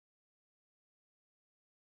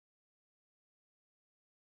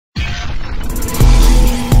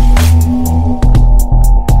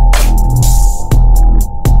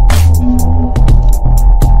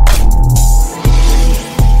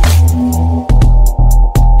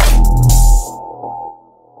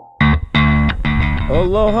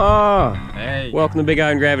Aloha! Hey! Welcome to Big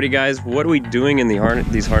Island Gravity, guys. What are we doing in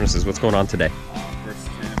these harnesses? What's going on today? First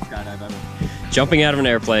skydive ever. Jumping out of an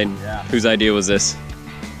airplane. Yeah. Whose idea was this?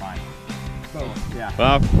 Mine. Oh, yeah.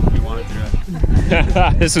 Well, we wanted to do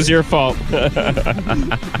it. this was your fault.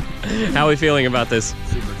 How are we feeling about this?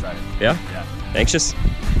 Super excited. Yeah? Yeah. Anxious?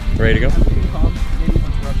 Ready to go?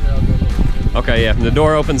 Okay, yeah. The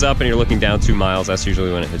door opens up and you're looking down 2 miles. That's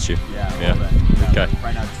usually when it hits you. Yeah. Yeah. Okay.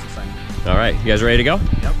 Right now, just excited. All right. You guys ready to go?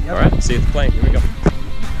 Yep. All right. See you at the plane. Here we go.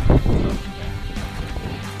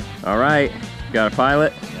 All right. Got a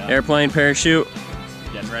pilot, airplane, parachute.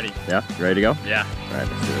 Getting ready. Yeah. You ready to go? Yeah. All right.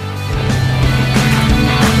 Let's do it.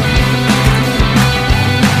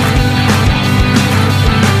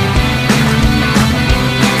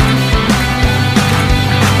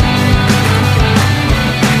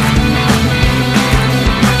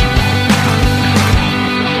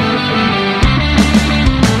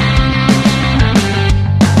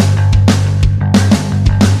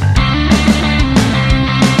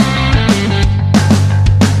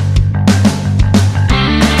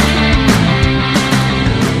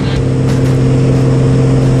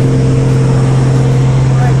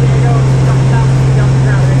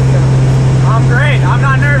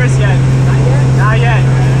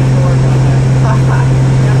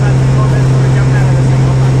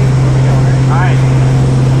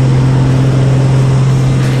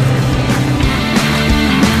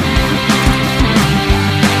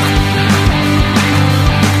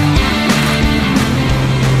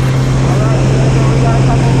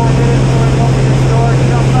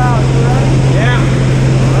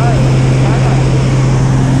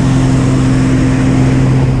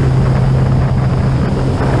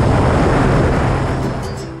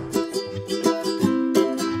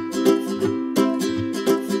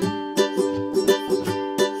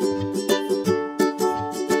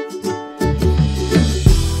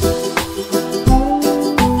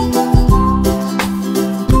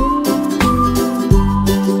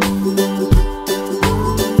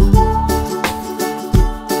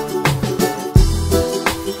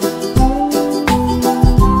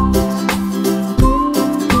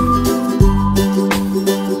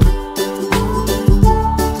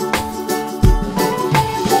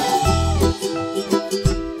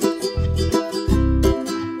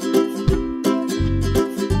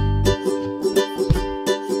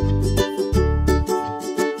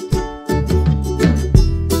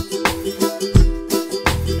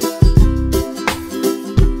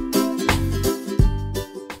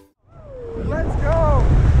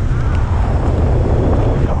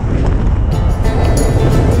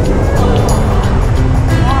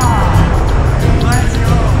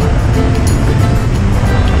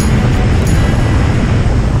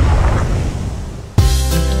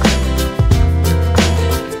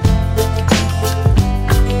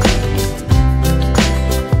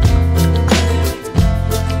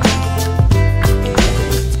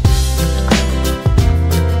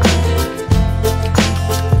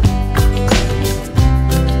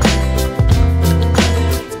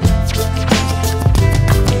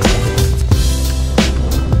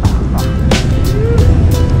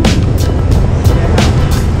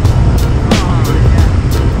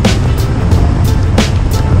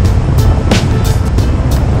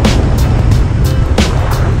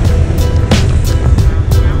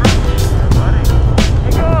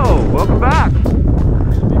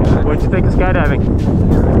 What'd you think of skydiving?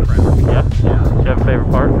 Yeah? Do you have a favorite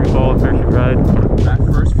part? Free fall, parachute ride? That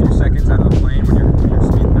first few seconds out of the plane when you're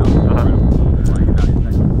speeding out,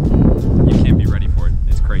 you can't be ready for it.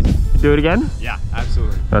 It's crazy. Do it again? Yeah,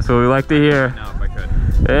 absolutely. That's what we like to hear. Now, if I could.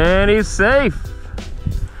 And he's safe.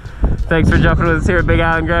 Thanks for jumping with us here at Big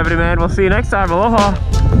Island Gravity, man. We'll see you next time. Aloha.